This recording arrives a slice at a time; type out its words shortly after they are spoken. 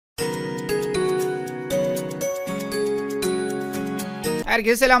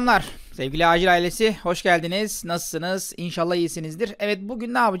Herkese selamlar. Sevgili Acil ailesi, hoş geldiniz. Nasılsınız? İnşallah iyisinizdir. Evet,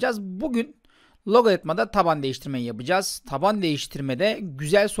 bugün ne yapacağız? Bugün logaritmada taban değiştirmeyi yapacağız. Taban değiştirmede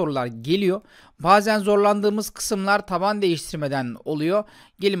güzel sorular geliyor. Bazen zorlandığımız kısımlar taban değiştirmeden oluyor.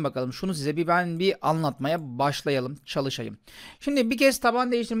 Gelin bakalım şunu size ben bir anlatmaya başlayalım, çalışayım. Şimdi bir kez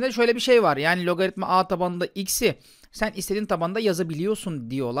taban değiştirmede şöyle bir şey var. Yani logaritma a tabanında x'i sen istediğin tabanda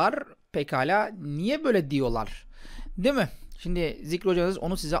yazabiliyorsun diyorlar. Pekala, niye böyle diyorlar? Değil mi? Şimdi Zikri hocanız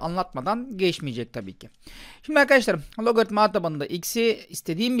onu size anlatmadan geçmeyecek tabii ki. Şimdi arkadaşlarım, logaritma a tabanında x'i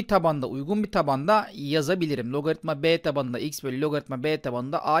istediğim bir tabanda, uygun bir tabanda yazabilirim. Logaritma b tabanında x bölü logaritma b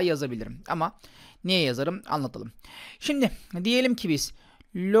tabanında a yazabilirim. Ama niye yazarım anlatalım. Şimdi diyelim ki biz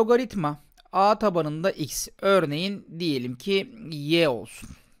logaritma a tabanında x, örneğin diyelim ki y olsun.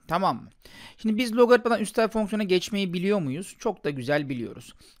 Tamam mı? Şimdi biz logaritmadan üstel fonksiyona geçmeyi biliyor muyuz? Çok da güzel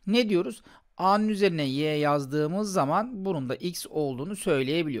biliyoruz. Ne diyoruz? A'nın üzerine y yazdığımız zaman bunun da x olduğunu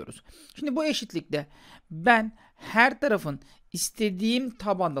söyleyebiliyoruz. Şimdi bu eşitlikte ben her tarafın istediğim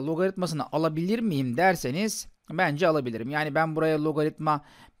tabanda logaritmasını alabilir miyim derseniz bence alabilirim. Yani ben buraya logaritma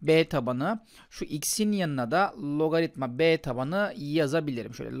b tabanı, şu x'in yanına da logaritma b tabanı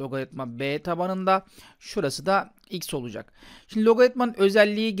yazabilirim. Şöyle logaritma b tabanında, şurası da x olacak. Şimdi logaritmanın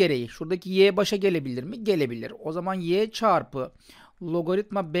özelliği gereği şuradaki y başa gelebilir mi? Gelebilir. O zaman y çarpı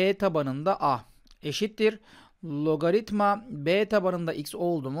logaritma b tabanında a eşittir logaritma b tabanında x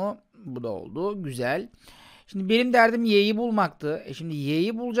oldu mu? Bu da oldu. Güzel. Şimdi benim derdim y'yi bulmaktı. Şimdi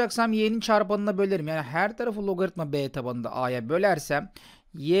y'yi bulacaksam y'nin çarpanına bölerim. Yani her tarafı logaritma b tabanında a'ya bölersem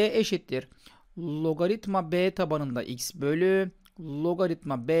y eşittir logaritma b tabanında x bölü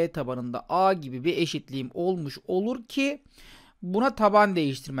logaritma b tabanında a gibi bir eşitliğim olmuş olur ki buna taban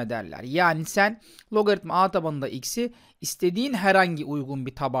değiştirme derler. Yani sen logaritma a tabanında x'i istediğin herhangi uygun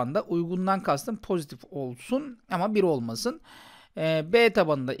bir tabanda, uygundan kastım pozitif olsun ama 1 olmasın, b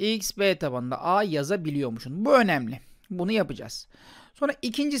tabanında x, b tabanında a yazabiliyormuşsun. Bu önemli. Bunu yapacağız. Sonra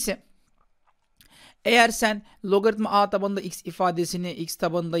ikincisi, eğer sen logaritma a tabanında x ifadesini x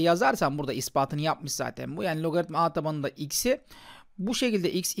tabanında yazarsan, burada ispatını yapmış zaten bu. Yani logaritma a tabanında x'i bu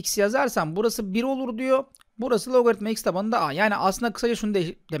şekilde x yazarsam burası 1 olur diyor. Burası logaritma x tabanında a. Yani aslında kısaca şunu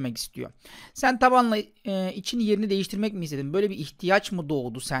demek istiyor. Sen tabanla için yerini değiştirmek mi istedin? Böyle bir ihtiyaç mı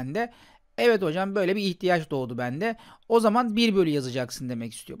doğdu sende? Evet hocam, böyle bir ihtiyaç doğdu bende. O zaman 1 bölü yazacaksın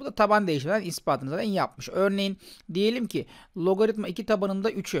demek istiyor. Bu da taban değiştirmeden ispatını zaten yapmış. Örneğin diyelim ki logaritma 2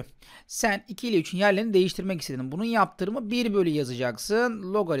 tabanında 3'ü. Sen 2 ile 3'ün yerlerini değiştirmek istedin. Bunun yaptırımı 1 bölü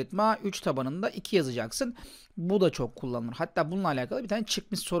yazacaksın. Logaritma 3 tabanında 2 yazacaksın. Bu da çok kullanılır. Hatta bununla alakalı bir tane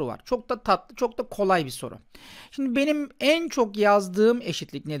çıkmış soru var. Çok da tatlı, çok da kolay bir soru. Şimdi benim en çok yazdığım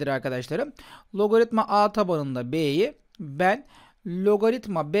eşitlik nedir arkadaşlarım? Logaritma a tabanında b'yi ben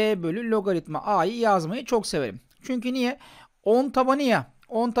logaritma b bölü logaritma a'yı yazmayı çok severim. Çünkü niye? 10 tabanı ya.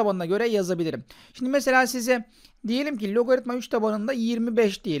 10 tabanına göre yazabilirim. Şimdi mesela size diyelim ki logaritma 3 tabanında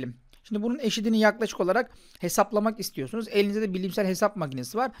 25 diyelim. Şimdi bunun eşitini yaklaşık olarak hesaplamak istiyorsunuz. Elinizde de bilimsel hesap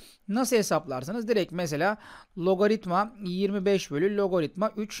makinesi var. Nasıl hesaplarsınız? Direkt mesela logaritma 25 bölü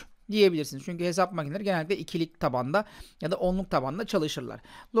logaritma 3 diyebilirsiniz. Çünkü hesap makineleri genellikle ikilik tabanda ya da onluk tabanda çalışırlar.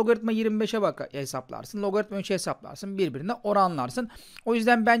 Logaritma 25'e hesaplarsın. Logaritma 3'e hesaplarsın. Birbirine oranlarsın. O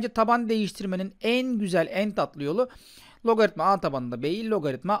yüzden bence taban değiştirmenin en güzel, en tatlı yolu logaritma a tabanında b'yi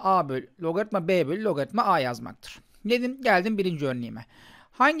logaritma b bölü logaritma a yazmaktır. Dedim, geldim birinci örneğime.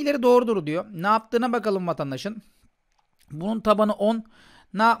 Hangileri doğrudur diyor. Ne yaptığına bakalım vatandaşın. Bunun tabanı 10.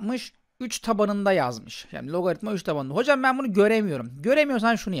 Ne yapmış? 3 tabanında yazmış. Yani logaritma 3 tabanında. Hocam ben bunu göremiyorum.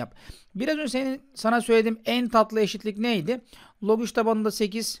 Göremiyorsan şunu yap. Biraz önce sana söylediğim en tatlı eşitlik neydi? Log 3 tabanında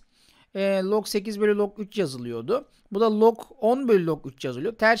 8. Log 8 bölü log 3 yazılıyordu. Bu da log 10 bölü log 3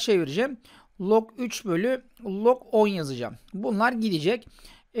 yazılıyor. Ters çevireceğim. Log 3 bölü log 10 yazacağım. Bunlar gidecek.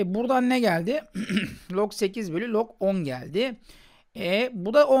 Buradan ne geldi? Log 8 bölü log 10 geldi.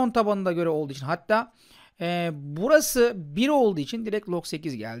 Bu da 10 tabanına göre olduğu için, hatta burası 1 olduğu için direkt log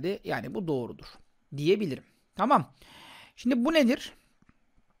 8 geldi. Yani bu doğrudur diyebilirim. Tamam. Şimdi bu nedir?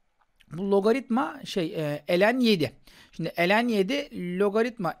 Bu logaritma ln 7. Şimdi ln 7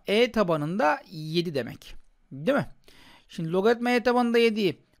 logaritma e tabanında 7 demek. Değil mi? Şimdi logaritma e tabanında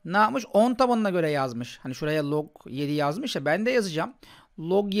 7'yi ne yapmış? 10 tabanına göre yazmış. Hani şuraya log 7 yazmış ya, ben de yazacağım.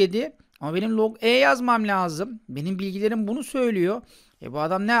 Log 7. Ama benim log e yazmam lazım. Benim bilgilerim bunu söylüyor. Bu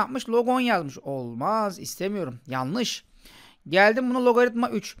adam ne yapmış? Log 10 yazmış. Olmaz, istemiyorum. Yanlış. Geldim buna logaritma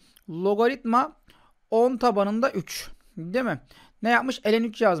 3. Logaritma 10 tabanında 3. Değil mi? Ne yapmış? Ln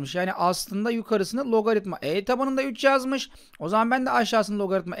 3 yazmış. Yani aslında yukarısını logaritma e tabanında 3 yazmış. O zaman ben de aşağısını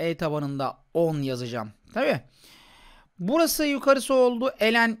logaritma e tabanında 10 yazacağım. Tabii. Burası yukarısı oldu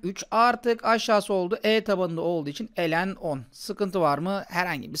ln 3 artık aşağısı oldu e tabanında olduğu için ln 10. Sıkıntı var mı?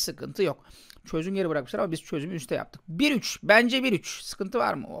 Herhangi bir sıkıntı yok. Çözüm yeri bırakmışlar ama biz çözümü üstte yaptık. 1-3 bence 1-3 sıkıntı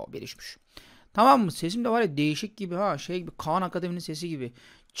var mı? O 1-3'müş. Tamam mı? Sesim de var ya değişik gibi ha şey gibi Kaan Akademi'nin sesi gibi.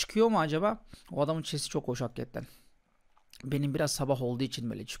 Çıkıyor mu acaba? O adamın sesi çok hoş hakikaten. Benim biraz sabah olduğu için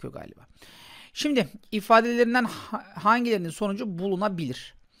böyle çıkıyor galiba. Şimdi ifadelerinden hangilerinin sonucu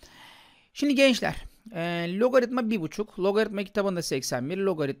bulunabilir? Şimdi gençler logaritma 1,5 logaritma kitabında 81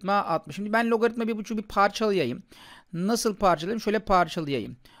 logaritma 60. Şimdi ben logaritma 1,5'u bir parçalayayım. Nasıl parçalayayım? Şöyle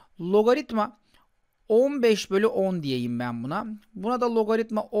parçalayayım. Logaritma 15 bölü 10 diyeyim ben buna. Buna da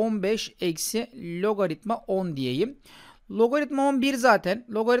logaritma 15 eksi logaritma 10 diyeyim. Logaritma 11 zaten.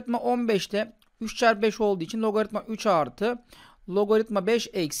 Logaritma 15'te 3 çarpı 5 olduğu için logaritma 3 artı logaritma 5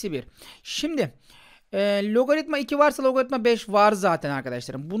 eksi 1. Şimdi logaritma 2 varsa logaritma 5 var zaten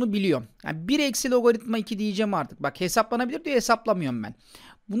arkadaşlarım. Bunu biliyorum. Yani 1 eksi logaritma 2 diyeceğim artık. Bak hesaplanabilir diye hesaplamıyorum ben.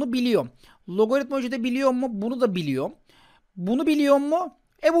 Bunu biliyorum. Logaritma 3'ü de biliyor mu? Bunu da biliyorum. Bunu biliyor mu?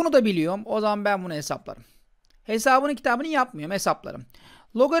 Bunu da biliyorum. O zaman ben bunu hesaplarım. Hesabını kitabını yapmıyorum. Hesaplarım.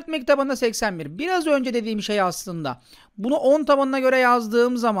 Logaritma kitabında 81. Biraz önce dediğim şey aslında. Bunu 10 tabanına göre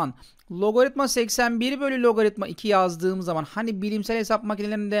yazdığım zaman logaritma 81 bölü logaritma 2 yazdığım zaman hani bilimsel hesap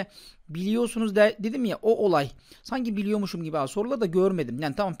makinelerinde biliyorsunuz dedim ya o olay. Sanki biliyormuşum gibi soruları da görmedim.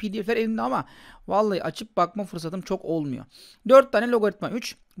 Yani tamam PDF'ler elimde ama vallahi açıp bakma fırsatım çok olmuyor. 4 tane logaritma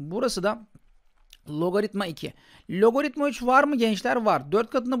 3. Burası da logaritma 2. Logaritma 3 var mı gençler? Var. 4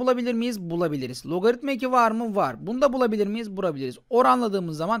 katını bulabilir miyiz? Bulabiliriz. Logaritma 2 var mı? Var. Bunu da bulabilir miyiz? Bulabiliriz.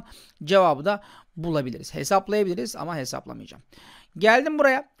 Oranladığımız zaman cevabı da bulabiliriz. Hesaplayabiliriz ama hesaplamayacağım. Geldim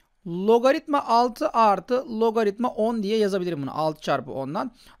buraya. Logaritma 6 artı logaritma 10 diye yazabilirim bunu. 6 çarpı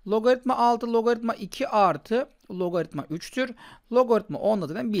 10'dan. Logaritma 6 logaritma 2 artı logaritma 3'tür. Logaritma 10 da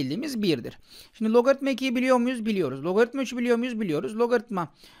zaten bildiğimiz 1'dir. Şimdi logaritma 2'yi biliyor muyuz? Biliyoruz. Logaritma 3'ü biliyor muyuz? Biliyoruz. Logaritma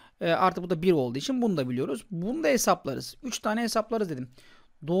artık bu da 1 olduğu için bunu da biliyoruz. Bunu da hesaplarız. 3 tane hesaplarız dedim.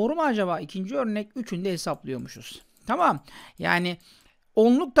 Doğru mu acaba? İkinci örnek 3'ünü de hesaplıyormuşuz. Tamam. Yani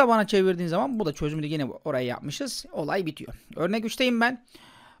onluk tabana çevirdiğin zaman bu da çözümünü yine oraya yapmışız. Olay bitiyor. Örnek 3'teyim ben.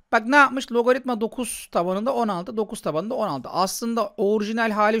 Bak ne yapmış? Logaritma 9 tabanında 16, 9 tabanında 16. Aslında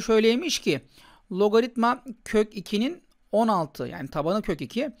orijinal hali şöyleymiş ki logaritma kök 2'nin 16 yani tabanı kök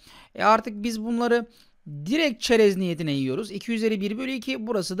 2. Artık biz bunları direkt çerez niyetine yiyoruz. 2 üzeri 1 bölü 2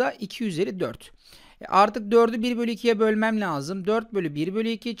 burası da 2 üzeri 4. Artık 4'ü 1 bölü 2'ye bölmem lazım. 4 bölü 1 bölü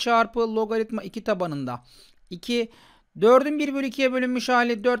 2 çarpı logaritma 2 tabanında 2. 4'ün 1 bölü 2'ye bölünmüş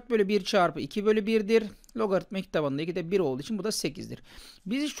hali 4 bölü 1 çarpı 2 bölü 1'dir. Logaritma 2 tabanında 2 de 1 olduğu için bu da 8'dir.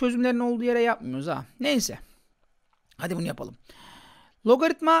 Biz hiç çözümlerin olduğu yere yapmıyoruz ha. Neyse. Hadi bunu yapalım.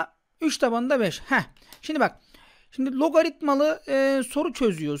 Logaritma 3 tabanında 5. Şimdi bak. Şimdi logaritmalı soru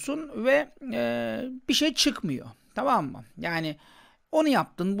çözüyorsun ve bir şey çıkmıyor. Tamam mı? Yani onu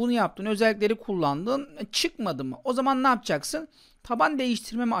yaptın, bunu yaptın, özellikleri kullandın, çıkmadı mı? O zaman ne yapacaksın? Taban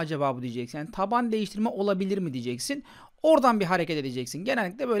değiştirme mi acaba bu diyeceksin. Yani taban değiştirme olabilir mi diyeceksin. Oradan bir hareket edeceksin.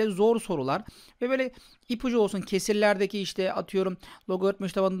 Genellikle böyle zor sorular ve böyle ipucu olsun. Kesirlerdeki işte atıyorum logaritma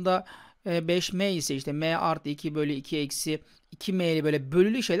tabanında 5m ise işte m artı 2 bölü 2 eksi 2m'li böyle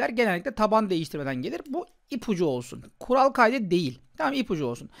bölülü şeyler genellikle taban değiştirmeden gelir. Bu ipucu olsun. Kural kaydı değil. Tamam ipucu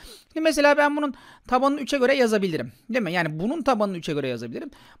olsun. Şimdi mesela ben bunun tabanını 3'e göre yazabilirim. Değil mi? Yani bunun tabanını 3'e göre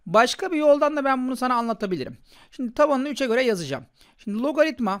yazabilirim. Başka bir yoldan da ben bunu sana anlatabilirim. Şimdi tabanını 3'e göre yazacağım. Şimdi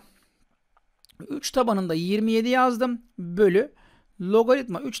logaritma 3 tabanında 27 yazdım. Bölü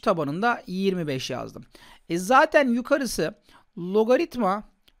logaritma 3 tabanında 25 yazdım. Zaten yukarısı logaritma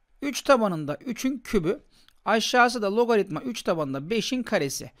 3 tabanında 3'ün kübü. Aşağısı da logaritma 3 tabanında 5'in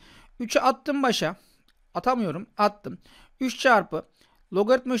karesi. 3'ü attım başa. Atamıyorum. Attım. 3 çarpı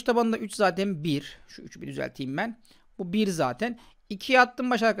logaritma 3 tabanında 3 zaten 1. Şu 3'ü bir düzelteyim ben. Bu 1 zaten. 2'ye attım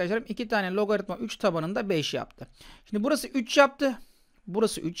başa arkadaşlarım. 2 tane logaritma 3 tabanında 5 yaptı. Şimdi burası 3 yaptı.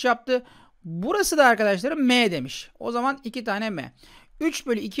 Burası 3 yaptı. Burası da arkadaşlarım m demiş. O zaman 2 tane m. 3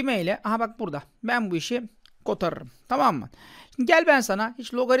 bölü 2m ile aha bak burada. Ben bu işi kotarırım. Tamam mı? Şimdi gel ben sana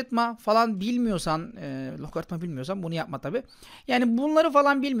hiç logaritma falan bilmiyorsan logaritma bilmiyorsan bunu yapma tabi. Yani bunları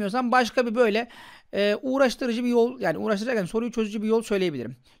falan bilmiyorsan başka bir böyle uğraştırıcı bir yol yani uğraştırırken soruyu çözücü bir yol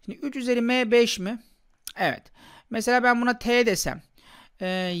söyleyebilirim. Şimdi 3 üzeri m 5 mi? Evet. Mesela ben buna t desem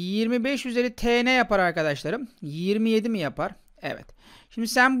 25 üzeri t ne yapar arkadaşlarım? 27 mi yapar? Evet. Şimdi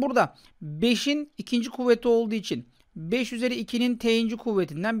sen burada 5'in ikinci kuvveti olduğu için 5 üzeri 2'nin t'inci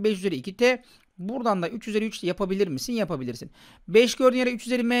kuvvetinden 5 üzeri 2t buradan da 3 üzeri 3 yapabilir misin? Yapabilirsin. 5 gördüğün yere 3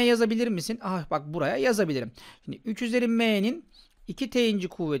 üzeri m yazabilir misin? Ah bak buraya yazabilirim. Şimdi 3 üzeri m'nin 2t'inci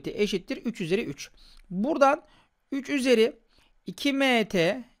kuvveti eşittir 3 üzeri 3. Buradan 3 üzeri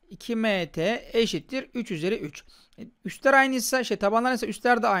 2mt eşittir 3 üzeri 3. Üstler aynıysa tabanlar ise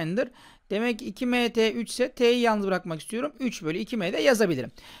üstler de aynıdır. Demek ki 2mt 3 ise t'yi yalnız bırakmak istiyorum. 3 bölü 2m de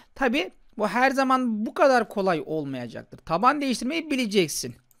yazabilirim. Tabi bu her zaman bu kadar kolay olmayacaktır. Taban değiştirmeyi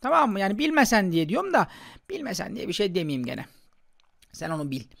bileceksin. Tamam mı? Yani bilmesen diye diyorum da bilmesen diye bir şey demeyeyim gene. Sen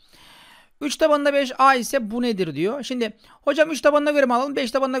onu bil. 3 tabanında 5a ise bu nedir diyor. Şimdi hocam 3 tabanına göre mi alalım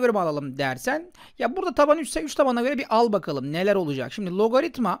 5 tabanına göre mi alalım dersen. Ya burada taban 3 ise 3 tabanına göre bir al bakalım neler olacak. Şimdi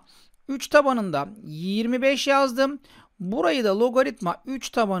logaritma 3 tabanında 25 yazdım. Burayı da logaritma 3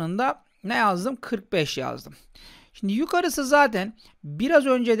 tabanında ne yazdım? 45 yazdım. Şimdi yukarısı zaten biraz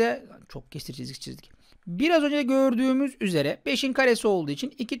önce de çok kestir çizgi çizdik. Biraz önce gördüğümüz üzere 5'in karesi olduğu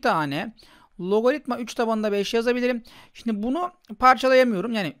için 2 tane logaritma 3 tabanında 5 yazabilirim. Şimdi bunu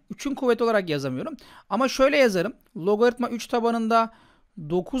parçalayamıyorum. Yani 3'ün kuvveti olarak yazamıyorum. Ama şöyle yazarım. Logaritma 3 tabanında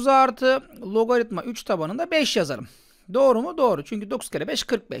 9 artı logaritma 3 tabanında 5 yazarım. Doğru mu? Doğru. Çünkü 9 kere 5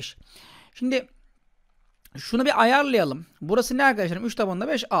 45. Şimdi şunu bir ayarlayalım. Burası ne arkadaşlarım? 3 tabanında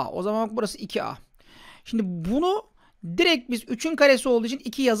 5a. O zaman bak burası 2a. Şimdi bunu direkt biz 3'ün karesi olduğu için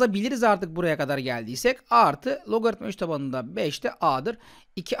 2 yazabiliriz artık buraya kadar geldiysek. Artı logaritma 3 tabanında 5 de a'dır.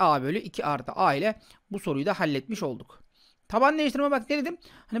 2a bölü 2 artı a ile bu soruyu da halletmiş olduk. Taban değiştirme bak ne dedim?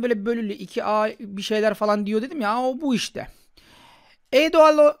 Hani böyle bölülü 2a bir şeyler falan diyor dedim ya o bu işte. E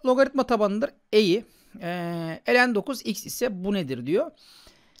doğal logaritma tabanıdır. E'yi ln 9x ise bu nedir diyor.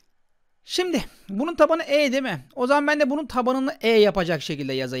 Şimdi bunun tabanı e değil mi? O zaman ben de bunun tabanını e yapacak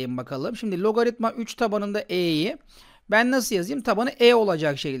şekilde yazayım bakalım. Şimdi logaritma 3 tabanında e'yi ben nasıl yazayım? Tabanı e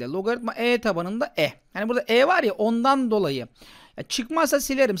olacak şekilde. Logaritma e tabanında e. Yani burada e var ya ondan dolayı. Ya çıkmazsa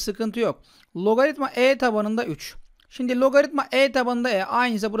silerim sıkıntı yok. Logaritma e tabanında 3. Şimdi logaritma e tabanında e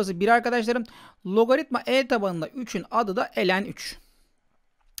aynıysa burası 1 arkadaşlarım. Logaritma e tabanında 3'ün adı da ln 3.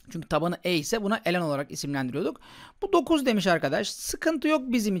 Çünkü tabanı e ise buna ln olarak isimlendiriyorduk. Bu 9 demiş arkadaş. Sıkıntı yok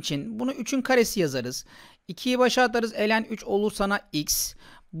bizim için. Bunu 3'ün karesi yazarız. 2'yi başa atarız. Ln 3 olur sana x.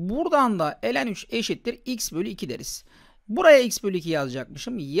 Buradan da ln 3 eşittir x bölü 2 deriz. Buraya x bölü 2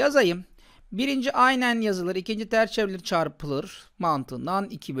 yazacakmışım. Yazayım. Birinci aynen yazılır. İkinci ters çevrilir çarpılır. Mantığından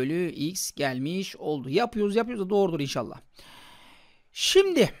 2 bölü x gelmiş oldu. Yapıyoruz da doğrudur inşallah.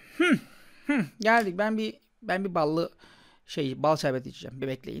 Şimdi geldik. Ben bir bal şerbeti içeceğim. Bir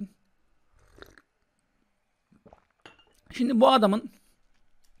bekleyin. Şimdi bu adamın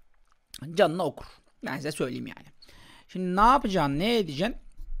canına okur. Ben size söyleyeyim yani. Şimdi ne yapacaksın? Ne edeceksin?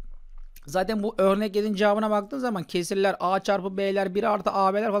 Zaten bu örneklerin cevabına baktığın zaman kesirler a çarpı b'ler 1 artı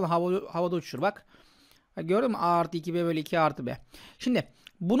a b'ler falan havada uçuşur bak. Gördün mü? A artı 2b bölü 2 artı b. Şimdi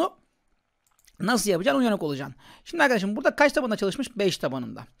bunu nasıl yapacaksın? Uyanık olacaksın. Şimdi arkadaşım burada kaç tabanında çalışmış? 5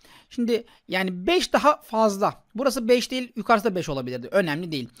 tabanında. Şimdi yani 5 daha fazla. Burası 5 değil, yukarısı da 5 olabilirdi.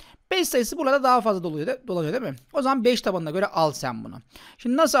 Önemli değil. 5 sayısı burada daha fazla dolanıyor değil mi? O zaman 5 tabanına göre al sen bunu.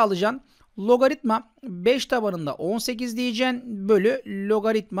 Şimdi nasıl alacaksın? Logaritma 5 tabanında 18 diyeceksin. Bölü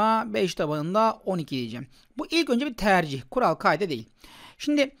logaritma 5 tabanında 12 diyeceğim. Bu ilk önce bir tercih. Kural kaide değil.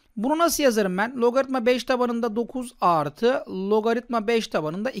 Şimdi bunu nasıl yazarım ben? Logaritma 5 tabanında 9 artı logaritma 5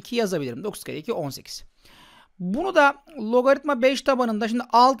 tabanında 2 yazabilirim. 9 kere 2 18. Bunu da logaritma 5 tabanında şimdi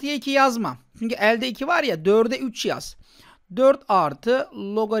 6'ya 2 yazma. Çünkü elde 2 var ya 4'e 3 yaz. 4 artı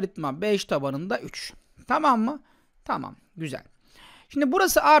logaritma 5 tabanında 3. Tamam mı? Tamam. Güzel. Şimdi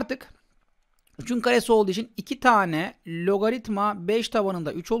burası artık 3'ün karesi olduğu için 2 tane logaritma 5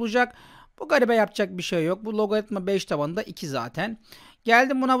 tabanında 3 olacak. Bu garibe yapacak bir şey yok. Bu logaritma 5 tabanında 2 zaten.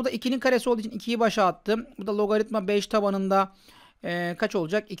 Geldim buna, bu da 2'nin karesi olduğu için 2'yi başa attım. Bu da logaritma 5 tabanında kaç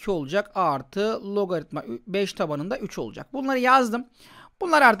olacak? 2 olacak. Artı logaritma 5 tabanında 3 olacak. Bunları yazdım.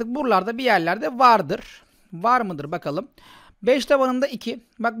 Bunlar artık buralarda bir yerlerde vardır. Var mıdır bakalım. 5 tabanında 2.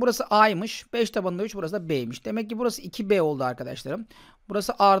 Bak burası a'ymış. 5 tabanında 3, burası da b'ymiş. Demek ki burası 2b oldu arkadaşlarım.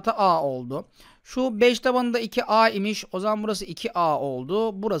 Burası artı a oldu. Şu 5 tabanında 2a imiş. O zaman burası 2a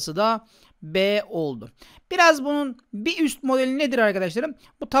oldu. Burası da b oldu. Biraz bunun bir üst modeli nedir arkadaşlarım?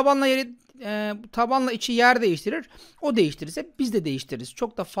 Bu tabanla içi yer değiştirir. O değiştirirse biz de değiştiririz.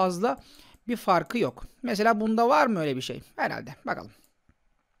 Çok da fazla bir farkı yok. Mesela bunda var mı öyle bir şey? Herhalde. Bakalım.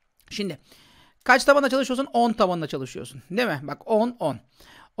 Şimdi kaç tabanda çalışıyorsun? 10 tabanda çalışıyorsun. Değil mi? Bak 10, 10.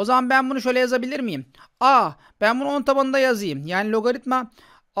 O zaman ben bunu şöyle yazabilir miyim? Ben bunu 10 tabanında yazayım. Yani logaritma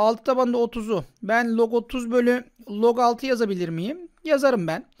 6 tabanında 30'u. Ben log 30 bölü log 6 yazabilir miyim? Yazarım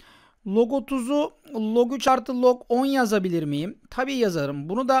ben. Log 30'u log 3 artı log 10 yazabilir miyim? Tabii yazarım.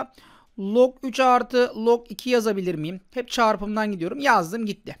 Bunu da log 3 artı log 2 yazabilir miyim? Hep çarpımdan gidiyorum. Yazdım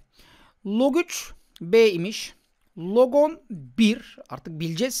gitti. Log 3 b imiş. Log 10 1. Artık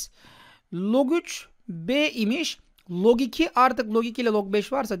bileceğiz. Log 3 b imiş. Log 2 artık log 2 ile log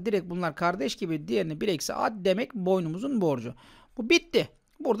 5 varsa direkt bunlar kardeş gibi, diğerini 1 eksi a demek boynumuzun borcu. Bu bitti.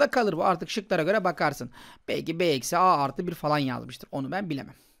 Burada kalır bu. Artık şıklara göre bakarsın. Belki b eksi a artı 1 falan yazmıştır. Onu ben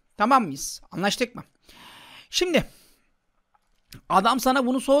bilemem. Tamam mıyız? Anlaştık mı? Şimdi adam sana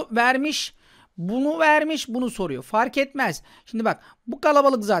bunu vermiş. Bunu vermiş, bunu soruyor. Fark etmez. Şimdi bak, bu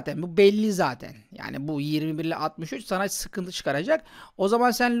kalabalık zaten. Bu belli zaten. Yani bu 21 ile 63 sana sıkıntı çıkaracak. O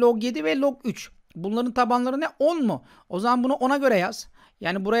zaman sen log 7 ve log 3. Bunların tabanları ne? 10 mu? O zaman bunu 10'a göre yaz.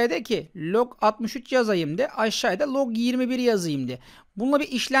 Yani buraya de ki log 63 yazayım de, aşağıda log 21 yazayım de. Bununla bir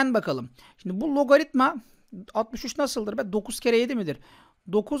işlen bakalım. Şimdi bu logaritma 63 nasıldır be? 9 kere 7 midir?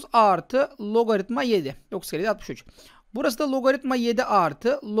 9 artı logaritma 7. 9 kere 7 63. Burası da logaritma 7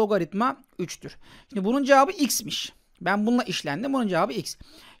 artı logaritma 3'tür. Şimdi bunun cevabı x'miş. Ben bununla işlendim. Bunun cevabı x.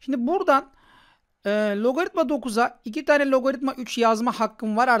 Şimdi buradan logaritma 9'a 2 tane logaritma 3 yazma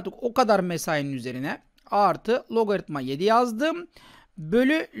hakkım var artık o kadar mesainin üzerine. Artı logaritma 7 yazdım.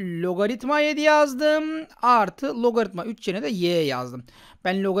 Bölü logaritma 7 yazdım. Artı logaritma 3 yerine de y yazdım.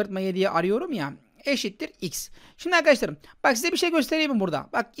 Ben logaritma 7'yi arıyorum ya. Eşittir x. Şimdi arkadaşlarım bak, size bir şey göstereyim mi burada?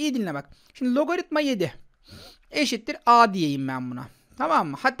 Bak, iyi dinle bak. Şimdi logaritma 7 eşittir a diyeyim ben buna. Tamam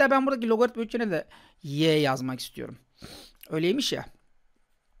mı? Hatta ben buradaki logaritma 3 yerine de y yazmak istiyorum. Öyleymiş ya.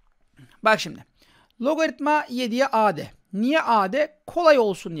 Bak şimdi. Logaritma 7'ye a de. Niye a de? Kolay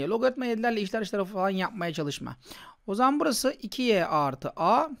olsun diye. Logaritma 7'lerle işler tarafı falan yapmaya çalışma. O zaman burası 2y artı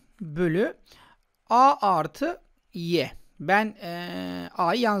a bölü a artı y. Ben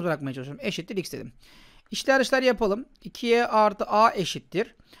a'yı yalnız bırakmaya çalışıyorum. Eşittir x dedim. İşler yapalım. 2y artı a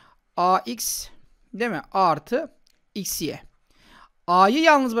eşittir ax, değil mi? Artı xy. A'yı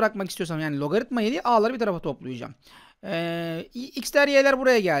yalnız bırakmak istiyorsam, yani logaritma 7'yi a'ları bir tarafa toplayacağım. X'ler y'ler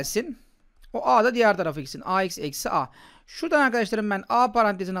buraya gelsin. O a da diğer tarafa gitsin. ax eksi a. Şuradan arkadaşlarım ben a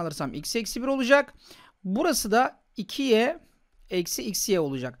parantezini alırsam x eksi 1 olacak. Burası da 2y eksi xy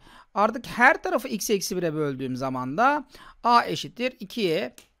olacak. Artık her tarafı x eksi 1'e böldüğüm zaman da a eşittir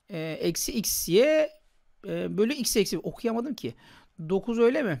 2y eksi xy bölü x eksi 1. Okuyamadım ki. 9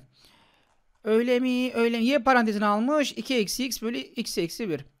 öyle mi? Öyle mi? Öyle mi? Y parantezini almış. 2 eksi x bölü x eksi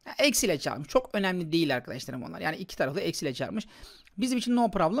 1. Eksiyle çarpmış. Çok önemli değil arkadaşlarım onlar. Yani iki tarafı eksiyle çarpmış. Bizim için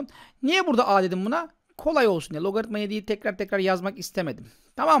no problem. Niye burada a dedim buna? Kolay olsun diye. Logaritma 7'yi tekrar yazmak istemedim.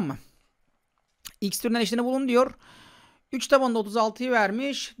 Tamam mı? X türünden eşleni bulun diyor. 3 tabanında 36'yı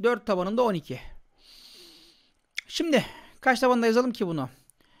vermiş. 4 tabanında 12. Şimdi kaç tabanında yazalım ki bunu?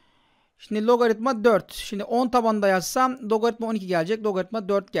 Şimdi logaritma 4. Şimdi 10 tabanında yazsam logaritma 12 gelecek. Logaritma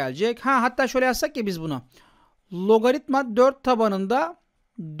 4 gelecek. Hatta şöyle yazsak ya biz bunu. Logaritma 4 tabanında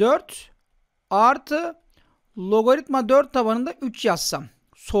 4 artı logaritma 4 tabanında 3 yazsam.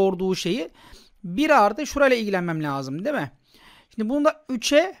 Sorduğu şeyi. 1 artı şurayla ilgilenmem lazım, değil mi? Şimdi bunu da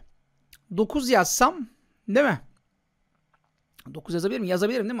 3'e 9 yazsam, değil mi? 9 yazabilirim.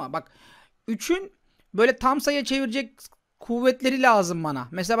 Yazabilirim değil mi? Bak, 3'ün böyle tam sayıya çevirecek kuvvetleri lazım bana.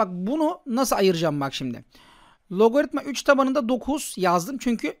 Mesela bak, bunu nasıl ayıracağım bak şimdi. Logaritma 3 tabanında 9 yazdım.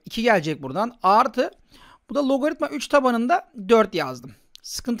 Çünkü 2 gelecek buradan. Artı bu da logaritma 3 tabanında 4 yazdım.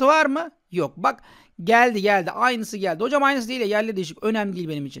 Sıkıntı var mı? Yok. Bak, geldi. Aynısı geldi. Hocam aynısı değil ya. Yerli değişik. Önemli değil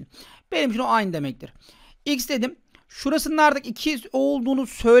benim için. Benim için o aynı demektir. X dedim. Şurasının artık 2 olduğunu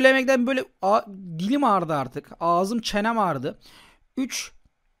söylemekten böyle dilim ağrıdı artık. Ağzım, çenem ağrıdı. 3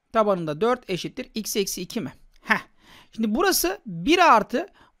 tabanında 4 eşittir. X eksi 2 mi? Şimdi burası 1 artı.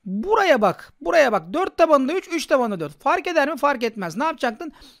 Buraya bak. 4 tabanında 3, 3 tabanında 4. Fark eder mi? Fark etmez. Ne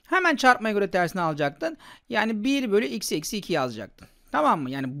yapacaktın? Hemen çarpmaya göre tersini alacaktın. Yani 1 bölü x eksi 2 yazacaktın. Tamam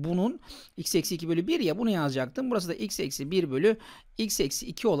mı? Yani bunun x eksi 2 bölü 1 ya, bunu yazacaktın. Burası da x eksi 1 bölü x eksi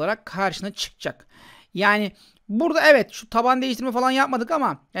 2 olarak karşına çıkacak. Yani burada evet şu taban değiştirme falan yapmadık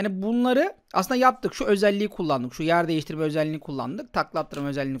ama yani bunları aslında yaptık. Şu özelliği kullandık. Şu yer değiştirme özelliğini kullandık. Takla attırma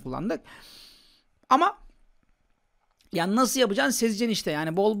özelliğini kullandık. Ama yani nasıl yapacaksın? Sezeceksin işte.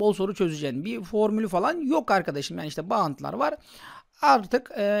 Yani bol bol soru çözeceksin. Bir formülü falan yok arkadaşım. Yani işte bağıntılar var.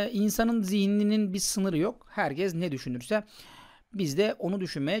 Artık insanın zihninin bir sınırı yok. Herkes ne düşünürse biz de onu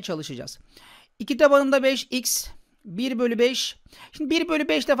düşünmeye çalışacağız. 2 tabanında 5x 1 bölü 5. Şimdi 1 bölü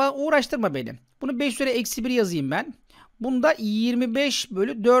 5 defa uğraştırma beni. Bunu 5 üzeri eksi 1 yazayım ben. Bunu da 25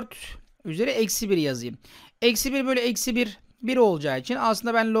 bölü 4 üzeri eksi 1 yazayım. Eksi 1 bölü eksi 1 1 olacağı için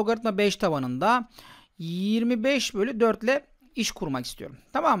aslında ben logaritma 5 tabanında 25 bölü 4 ile iş kurmak istiyorum.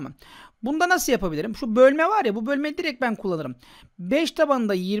 Tamam mı? Bunda nasıl yapabilirim? Şu bölme var ya, bu bölmeyi direkt ben kullanırım. 5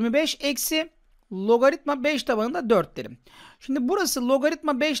 tabanında 25 eksi logaritma 5 tabanında 4 derim. Şimdi burası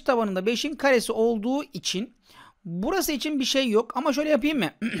logaritma 5 tabanında 5'in karesi olduğu için burası için bir şey yok. Ama şöyle yapayım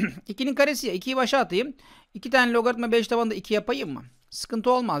mı? 2'nin karesi ya, 2'yi başa atayım. 2 tane logaritma 5 tabanında 2 yapayım mı?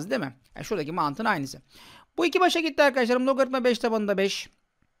 Sıkıntı olmaz değil mi? Yani şuradaki mantığın aynısı. Bu 2 başa gitti arkadaşlarım. Logaritma 5 tabanında 5.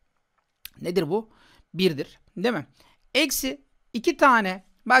 Nedir bu? 1'dir. Değil mi? Eksi 2 tane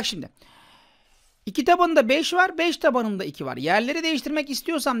Bak şimdi. 2 tabanında 5 var. 5 tabanında 2 var. Yerleri değiştirmek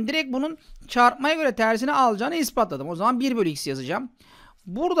istiyorsam direkt bunun çarpmaya göre tersini alacağını ispatladım. O zaman 1 bölü x yazacağım.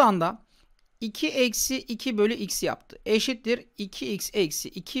 Buradan da 2 eksi 2 bölü x yaptı. Eşittir 2x eksi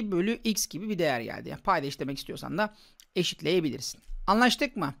 2 bölü x gibi bir değer geldi. Yani payda eşitlemek istiyorsan da eşitleyebilirsin.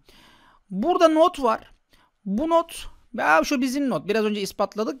 Anlaştık mı? Burada not var. Bu not şu bizim not. Biraz önce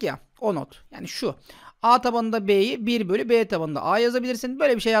ispatladık ya. O not. Yani şu. A tabanında B'yi 1 bölü B tabanında A yazabilirsin.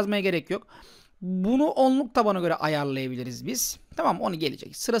 Böyle bir şey yazmaya gerek yok. Bunu onluk tabana göre ayarlayabiliriz biz. Tamam, onu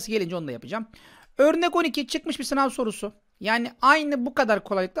gelecek. Sırası gelince onu da yapacağım. Örnek 12 çıkmış bir sınav sorusu. Yani aynı bu kadar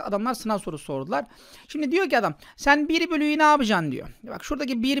kolaylıkla adamlar sınav sorusu sordular. Şimdi diyor ki adam sen 1 bölüyü ne yapacaksın diyor. Bak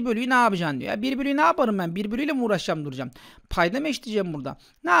şuradaki 1 bölüyü ne yapacaksın diyor. Ya 1 bölüyü ne yaparım ben? 1 bölüyle mi uğraşacağım duracağım? Payda mı eşitleyeceğim burada?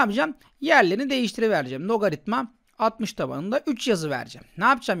 Ne yapacağım? Yerlerini değiştirivereceğim. Logaritma 60 tabanında 3 yazı vereceğim. Ne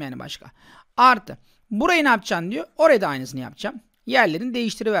yapacağım yani başka? Artı. Burayı ne yapacaksın diyor. Oraya da aynısını yapacağım. Yerlerini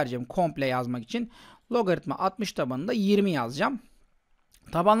değiştirivereceğim komple yazmak için. Logaritma 60 tabanında 20 yazacağım.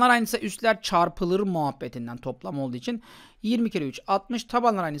 Tabanlar aynıysa üstler çarpılır muhabbetinden toplam olduğu için 20 kere 3 60,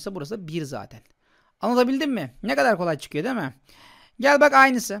 tabanlar aynıysa burası 1 zaten. Anlatabildim mi? Ne kadar kolay çıkıyor değil mi? Gel bak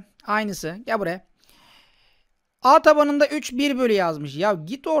aynısı. Aynısı. Gel buraya. A tabanında 3 1 bölü yazmış. Ya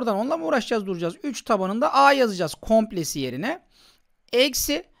git oradan, onunla mı uğraşacağız duracağız? 3 tabanında A yazacağız komplesi yerine.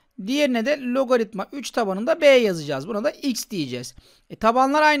 Eksi diğerine de logaritma 3 tabanında B yazacağız. Buna da x diyeceğiz.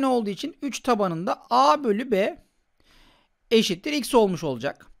 Tabanlar aynı olduğu için 3 tabanında A bölü B eşittir x olmuş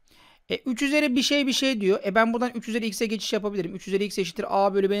olacak. 3 üzeri bir şey diyor. Ben buradan 3 üzeri x'e geçiş yapabilirim. 3 üzeri x eşittir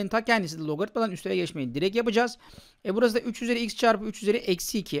A bölü B'nin ta kendisi de logaritmadan üstlere geçmeyi direkt yapacağız. Burası da 3 üzeri x çarpı 3 üzeri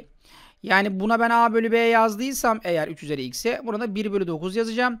eksi 2. Yani buna ben A bölü B yazdıysam eğer 3 üzeri x'e burada 1 bölü 9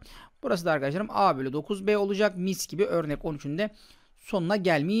 yazacağım. Burası da arkadaşlarım A bölü 9B olacak. Mis gibi örnek 13'ün de sonuna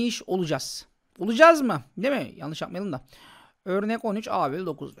gelmiş olacağız. Olacağız mı? Değil mi? Yanlış yapmayalım da. Örnek 13 A bölü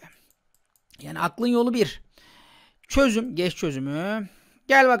 9B. Yani aklın yolu 1. Çözüm. Geç çözümü.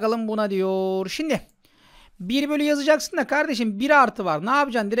 Gel bakalım buna diyor. Şimdi 1 bölü yazacaksın da kardeşim 1 artı var. Ne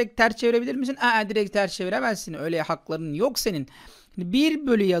yapacaksın? Direkt ters çevirebilir misin? Direkt ters çeviremezsin. Öyle hakların yok senin. 1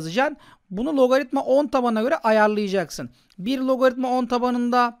 bölü yazacaksın. Bunu logaritma 10 tabanına göre ayarlayacaksın. 1 logaritma 10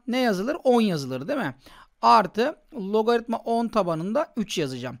 tabanında ne yazılır? 10 yazılır değil mi? Artı logaritma 10 tabanında 3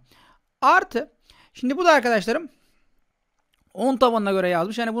 yazacağım. Artı. Şimdi bu da arkadaşlarım 10 tabanına göre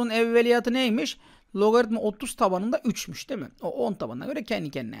yazmış. Yani bunun evveliyatı neymiş? Logaritma 30 tabanında 3'müş değil mi? O 10 tabanına göre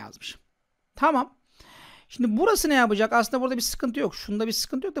kendi kendine yazmış. Tamam. Şimdi burası ne yapacak? Aslında burada bir sıkıntı yok. Şunda bir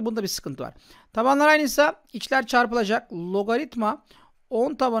sıkıntı yok da bunda bir sıkıntı var. Tabanlar aynıysa içler çarpılacak. Logaritma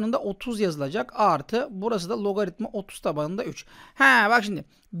 10 tabanında 30 yazılacak. Artı burası da logaritma 30 tabanında 3. Bak şimdi.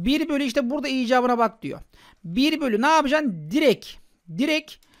 1 bölü işte burada icabına bak diyor. 1 bölü ne yapacaksın?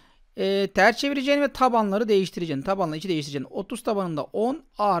 Direkt ters çevireceksin ve tabanları değiştireceksin. Tabanla içi değiştireceksin. 30 tabanında 10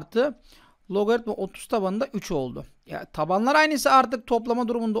 artı logaritma 30 tabanında 3 oldu. Ya, tabanlar aynısı artık toplama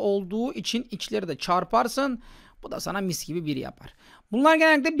durumunda olduğu için içleri de çarparsın. Bu da sana mis gibi 1 yapar. Bunlar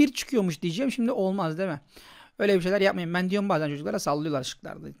genellikle 1 çıkıyormuş diyeceğim. Şimdi olmaz değil mi? Öyle bir şeyler yapmayın. Ben diyorum bazen çocuklara sallıyorlar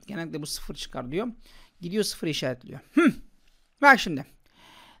şıklarda. Genellikle bu 0 çıkar diyor. Gidiyor 0 işaretliyor. Bak şimdi.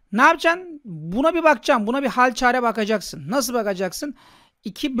 Ne yapacaksın? Buna bir bakacaksın. Buna bir hal çare bakacaksın. Nasıl bakacaksın?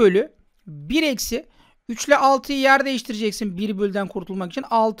 2 bölü 1 eksi 3 ile 6'yı yer değiştireceksin 1 bölüden kurtulmak için.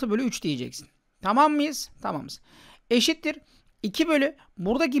 6 bölü 3 diyeceksin. Tamam mıyız? Tamamız. Eşittir. 2 bölü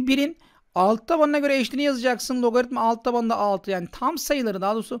buradaki 1'in alt tabanına göre eşitliğini yazacaksın. Logaritma alt tabanında 6. Yani tam sayıları,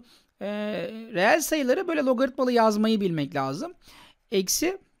 daha doğrusu reel sayıları böyle logaritmalı yazmayı bilmek lazım.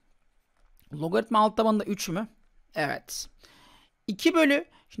 Eksi logaritma alt tabanında 3 mü? Evet. 2 bölü,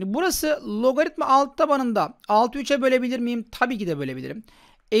 şimdi burası logaritma alt tabanında 6'ı 3'e bölebilir miyim? Tabii ki de bölebilirim.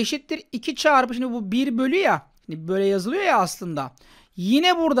 Eşittir 2 çarpı, şimdi bu 1 bölü ya. Şimdi böyle yazılıyor ya aslında.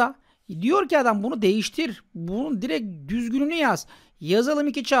 Yine burada diyor ki adam bunu değiştir. Bunun direkt düzgününü yaz. Yazalım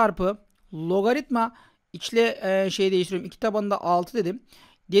 2 çarpı logaritma içle değiştiriyorum. 2 tabanında 6 dedim.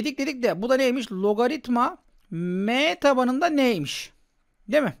 Dedik de bu da neymiş? Logaritma m tabanında neymiş?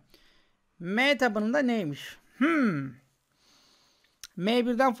 Değil mi? M tabanında neymiş? M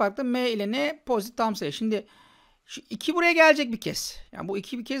birden farklı. M ile ne? Pozitif tam sayı. Şimdi şu 2 buraya gelecek bir kez. Yani bu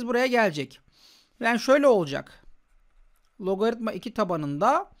 2 bir kez buraya gelecek. Yani şöyle olacak. Logaritma 2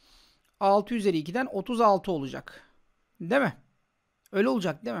 tabanında 6 üzeri 2'den 36 olacak. Değil mi? Öyle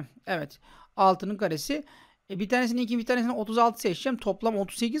olacak değil mi? Evet. 6'nın karesi. Bir tanesini 2, bir tanesini 36 seçeceğim. Toplam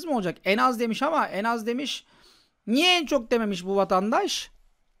 38 mi olacak? En az demiş ama en az demiş. Niye en çok dememiş bu vatandaş?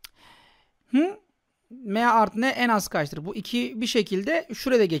 M artı ne en az kaçtır? Bu 2 bir şekilde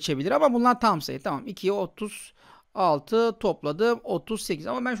şurada geçebilir ama bunlar tam sayı. Tamam. 2'ye 36 topladım. 38.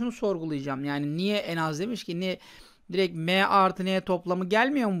 Ama ben şunu sorgulayacağım. Yani niye en az demiş ki? Niye Direkt m artı n toplamı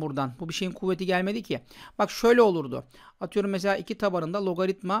gelmiyor mu buradan? Bu bir şeyin kuvveti gelmedi ki. Bak şöyle olurdu. Atıyorum mesela 2 tabanında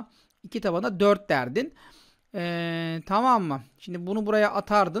logaritma 2 tabanında 4 derdin. Tamam mı? Şimdi bunu buraya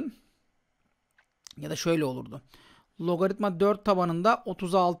atardın. Ya da şöyle olurdu. Logaritma 4 tabanında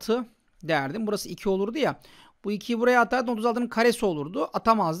 36 derdin. Burası 2 olurdu ya. Bu 2'yi buraya atardın. 36'nın karesi olurdu.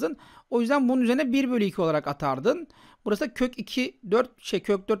 Atamazdın. O yüzden bunun üzerine 1 bölü 2 olarak atardın. Burası da kök 2, 4,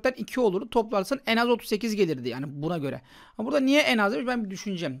 kök 4'ten 2 olurdu. Toplarsan en az 38 gelirdi yani buna göre. Ama burada niye en az demiş ben bir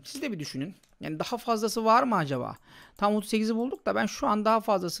düşüneceğim. Siz de bir düşünün. Yani daha fazlası var mı acaba? Tam 38'i bulduk da ben şu an daha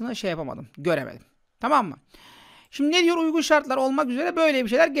fazlasını şey yapamadım. Göremedim. Tamam mı? Şimdi ne diyor? Uygun şartlar olmak üzere böyle bir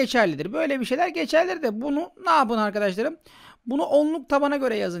şeyler geçerlidir. Böyle bir şeyler geçerlidir de bunu ne yapın arkadaşlarım? Bunu onluk tabana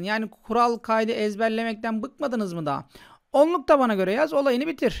göre yazın. Yani kural kaydı ezberlemekten bıkmadınız mı daha? Onluk tabana göre yaz, olayını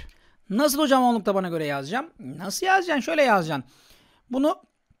bitir. Nasıl hocam onluk tabana göre yazacağım? Nasıl yazacaksın? Şöyle yazacaksın. Bunu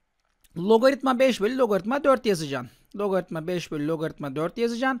logaritma 5 bölü logaritma 4 yazacaksın. Logaritma 5 bölü logaritma 4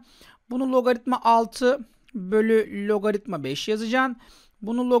 yazacaksın. Bunu logaritma 6 bölü logaritma 5 yazacaksın.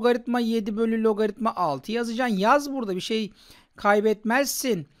 Bunu logaritma 7 bölü logaritma 6 yazacaksın. Yaz burada bir şey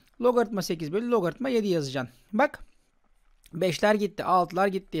kaybetmezsin. Logaritma 8 bölü logaritma 7 yazacaksın. Bak 5'ler gitti, 6'lar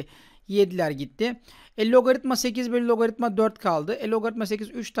gitti, 7'ler gitti. Logaritma 8 bölü logaritma 4 kaldı. Logaritma 8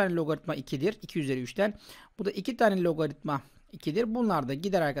 3 tane logaritma 2'dir. 2 üzeri 3'ten. Bu da 2 tane logaritma 2'dir. Bunlar da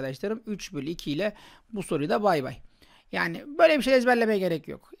gider arkadaşlarım. 3 bölü 2 ile bu soruyu da bay bay. Yani böyle bir şey ezberlemeye gerek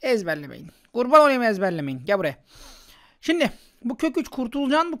yok. Ezberlemeyin. Kurban olayım ezberlemeyin. Gel buraya. Şimdi bu kök 3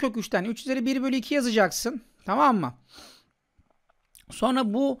 kurtulacaksın bu kök 3'ten. 3 üzeri 1 bölü 2 yazacaksın. Tamam mı?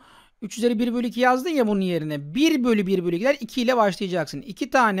 Sonra bu 3 üzeri 1 bölü 2 yazdın ya bunun yerine. 1 bölü 1 bölü 2'ler 2 ile başlayacaksın. 2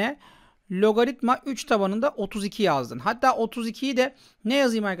 tane logaritma 3 tabanında 32 yazdın. Hatta 32'yi de ne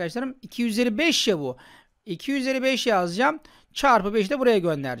yazayım arkadaşlarım? 2 üzeri 5 ya bu. 2 üzeri 5 yazacağım. Çarpı 5'i de buraya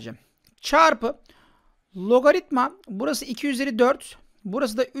göndereceğim. Çarpı logaritma burası 2 üzeri 4.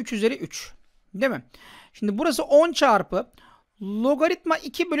 Burası da 3 üzeri 3. Değil mi? Şimdi burası 10 çarpı logaritma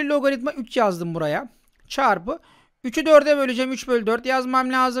 2 bölü logaritma 3 yazdım buraya. Çarpı 3'ü 4'e böleceğim. 3 bölü 4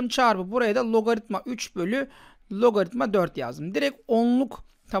 yazmam lazım. Çarpı buraya da logaritma 3 bölü logaritma 4 yazdım. Direkt onluk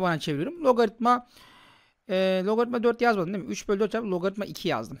tabana çeviriyorum. Logaritma 4 yazmadım değil mi? 3 bölü 4 çarpı logaritma 2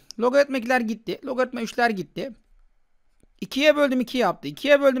 yazdım. Logaritma 2'ler gitti. Logaritma 3'ler gitti. 2'ye böldüm 2 yaptı.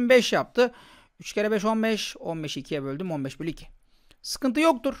 2'ye böldüm 5 yaptı. 3 kere 5 15. 15'i 2'ye böldüm 15 bölü 2. Sıkıntı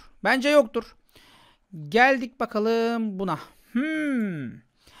yoktur. Bence yoktur. Geldik bakalım buna.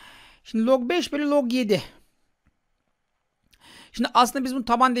 Şimdi log 5 bölü log 7. Şimdi aslında biz bunu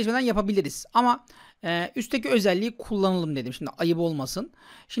taban değişmeden yapabiliriz. Ama üstteki özelliği kullanalım dedim. Şimdi ayıp olmasın.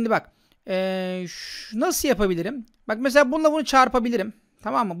 Şimdi bak. Nasıl yapabilirim? Bak mesela bununla bunu çarpabilirim.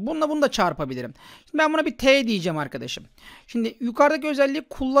 Tamam mı? Bununla bunu da çarpabilirim. Şimdi ben buna bir t diyeceğim arkadaşım. Şimdi yukarıdaki özelliği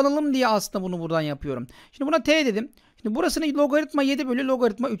kullanalım diye aslında bunu buradan yapıyorum. Şimdi buna t dedim. Şimdi burasını logaritma 7 bölü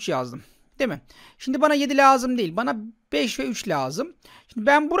logaritma 3 yazdım. Değil mi? Şimdi bana 7 lazım değil. Bana 5 ve 3 lazım. Şimdi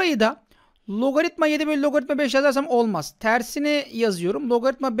ben burayı da logaritma 7 bölü logaritma 5 yazarsam olmaz. Tersini yazıyorum.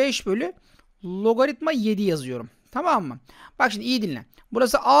 Logaritma 5 bölü logaritma 7 yazıyorum. Tamam mı? Bak şimdi iyi dinle.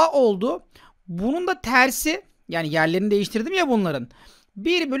 Burası a oldu. Bunun da tersi, yani yerlerini değiştirdim ya bunların.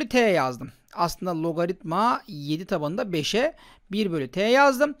 1 bölü t yazdım. Aslında logaritma 7 tabanında 5'e 1 bölü t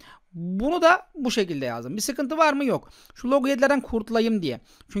yazdım. Bunu da bu şekilde yazdım. Bir sıkıntı var mı? Yok. Şu log 7'lerden kurtulayım diye.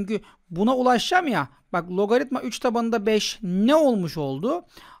 Çünkü buna ulaşacağım ya. Bak logaritma 3 tabanında 5 ne olmuş oldu?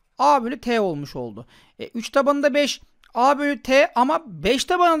 A bölü t olmuş oldu. 3 tabanında 5 a bölü t ama 5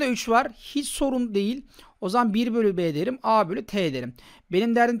 tabanında 3 var. Hiç sorun değil. O zaman 1 bölü b derim. A bölü t derim.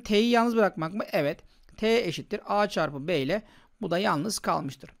 Benim derdim t'yi yalnız bırakmak mı? Evet. T eşittir a çarpı b ile bu da yalnız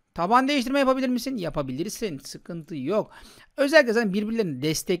kalmıştır. Taban değiştirme yapabilir misin? Yapabilirsin. Sıkıntı yok. Özellikle zaten birbirlerini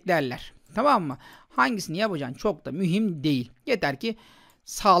desteklerler. Tamam mı? Hangisini yapacaksın çok da mühim değil. Yeter ki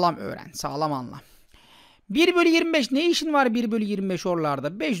sağlam öğren. Sağlam anla. 1 bölü 25 ne işin var 1 bölü 25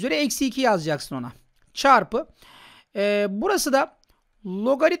 oralarda? 5 üzeri eksi 2 yazacaksın ona. Çarpı. Burası da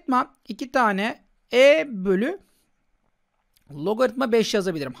logaritma 2 tane e bölü logaritma 5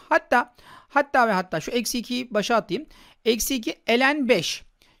 yazabilirim. Hatta şu eksi 2'yi başa atayım. Eksi 2 ln 5.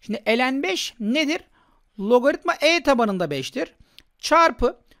 Şimdi ln 5 nedir? Logaritma e tabanında 5'tir.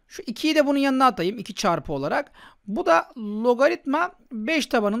 Çarpı şu 2'yi de bunun yanına atayım. 2 çarpı olarak. Bu da logaritma 5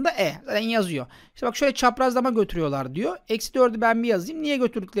 tabanında e. Zaten yazıyor. İşte bak şöyle çaprazlama götürüyorlar diyor. Eksi 4'ü ben bir yazayım. Niye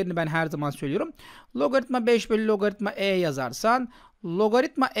götürdüklerini ben her zaman söylüyorum. Logaritma 5 bölü logaritma e yazarsan,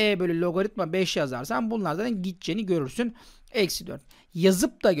 logaritma e bölü logaritma 5 yazarsan bunlardan gideceğini görürsün. Eksi 4.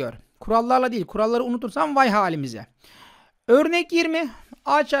 Yazıp da gör. Kurallarla değil. Kuralları unutursan vay halimize. Örnek 20.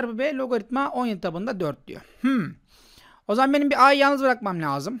 A çarpı B logaritma 17 tabanında 4 diyor. O zaman benim bir A'yı yalnız bırakmam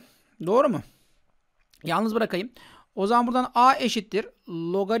lazım. Doğru mu? Yalnız bırakayım. O zaman buradan A eşittir.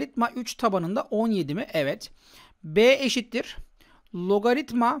 Logaritma 3 tabanında 17 mi? Evet. B eşittir.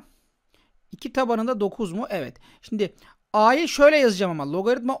 Logaritma 2 tabanında 9 mu? Evet. Şimdi A'yı şöyle yazacağım ama.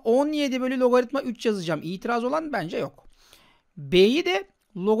 Logaritma 17 bölü logaritma 3 yazacağım. İtiraz olan bence yok. B'yi de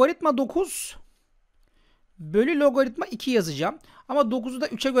logaritma 9 bölü logaritma 2 yazacağım. Ama 9'u da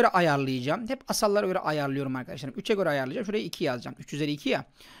 3'e göre ayarlayacağım. Hep asallara göre ayarlıyorum arkadaşlarım. 3'e göre ayarlayacağım. Şuraya 2 yazacağım. 3 üzeri 2 ya.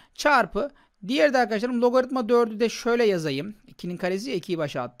 Çarpı. Diğeri de arkadaşlarım logaritma 4'ü de şöyle yazayım. 2'nin karesi ya, 2'yi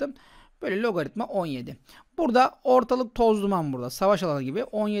başa attım. Böyle logaritma 17. Burada ortalık toz duman burada. Savaş alanı gibi.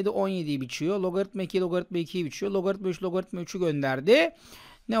 17 17'yi biçiyor. Logaritma 2 logaritma 2'yi biçiyor. Logaritma 3 logaritma 3'ü gönderdi.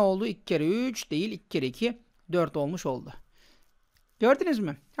 Ne oldu? 2 kere 3 değil. 2 kere 2 4 olmuş oldu. Gördünüz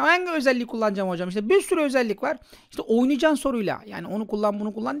mü? Hangi özelliği kullanacağım hocam? İşte bir sürü özellik var. İşte oynayacağın soruyla. Yani onu kullan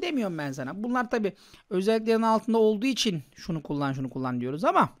bunu kullan demiyorum ben sana. Bunlar tabi özelliklerin altında olduğu için şunu kullan şunu kullan diyoruz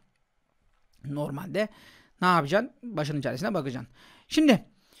ama normalde ne yapacaksın? Başının çaresine bakacaksın. Şimdi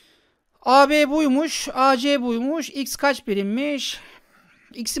AB buymuş. AC buymuş. X kaç birimmiş?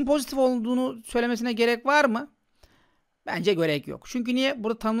 X'in pozitif olduğunu söylemesine gerek var mı? Bence gerek yok. Çünkü niye?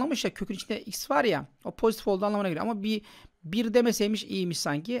 Burada tanımlamış ya, kökün içinde X var ya. O pozitif olduğu anlamına geliyor. Ama bir demeseymiş iyiymiş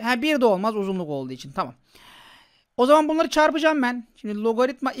sanki. Bir de olmaz uzunluk olduğu için. Tamam. O zaman bunları çarpacağım ben. Şimdi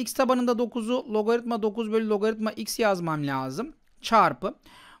logaritma X tabanında 9'u logaritma 9 bölü logaritma X yazmam lazım. Çarpı.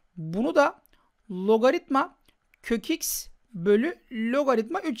 Bunu da logaritma kök X bölü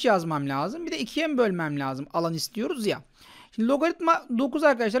logaritma 3 yazmam lazım. Bir de 2'ye mi bölmem lazım? Alan istiyoruz ya. Şimdi logaritma 9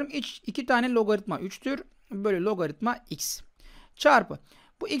 arkadaşlarım 2 tane logaritma 3'tür. Bölü logaritma X. Çarpı.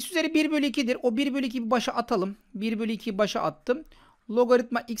 Bu X üzeri 1 bölü 2'dir. O 1 bölü 2'yi başa atalım. 1 bölü 2'yi başa attım.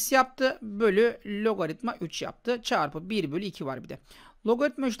 Logaritma X yaptı. Bölü logaritma 3 yaptı. Çarpı 1 bölü 2 var bir de.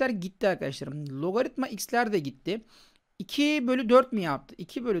 Logaritma 3'ler gitti arkadaşlarım. Logaritma X'ler de gitti. 2 bölü 4 mi yaptı?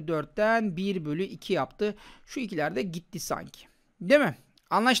 2 bölü 4'ten 1 bölü 2 yaptı. Şu ikiler de gitti sanki. Değil mi?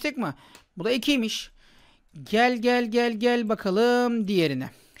 Anlaştık mı? Bu da 2'ymiş. Gel bakalım diğerine.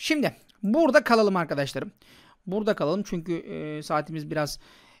 Şimdi burada kalalım arkadaşlarım. Burada kalalım çünkü saatimiz biraz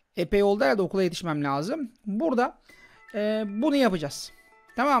epey oldu ya da okula yetişmem lazım. Burada bunu yapacağız.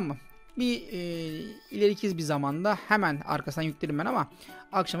 Tamam mı? Bir ileriki bir zamanda hemen arkasından yüklerim ben ama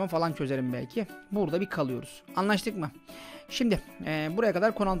akşama falan çözerim belki. Burada bir kalıyoruz. Anlaştık mı? Şimdi buraya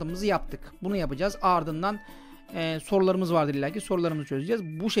kadar konu anlatımımızı yaptık. Bunu yapacağız. Ardından sorularımız vardır illa ki. Sorularımızı çözeceğiz.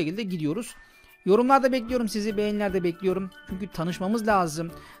 Bu şekilde gidiyoruz. Yorumlarda bekliyorum sizi. Beğenilerde bekliyorum. Çünkü tanışmamız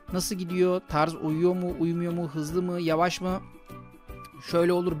lazım. Nasıl gidiyor? Tarz uyuyor mu? Uyumuyor mu? Hızlı mı? Yavaş mı?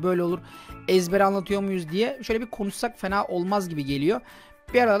 Şöyle olur böyle olur. Ezber anlatıyor muyuz diye. Şöyle bir konuşsak fena olmaz gibi geliyor.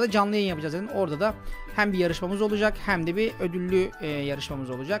 Bir arada canlı yayın yapacağız. Yani orada da hem bir yarışmamız olacak hem de bir ödüllü yarışmamız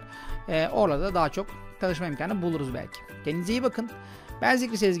olacak. Orada da daha çok tanışma imkanı buluruz belki. Kendinize iyi bakın. Ben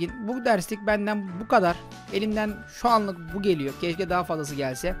Zikri Sezgin. Bu derslik benden bu kadar. Elimden şu anlık bu geliyor. Keşke daha fazlası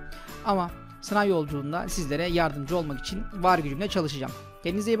gelse. Ama sınav yolculuğunda sizlere yardımcı olmak için var gücümle çalışacağım.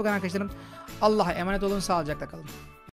 Kendinize iyi bakın arkadaşlarım. Allah'a emanet olun. Sağlıcakla kalın.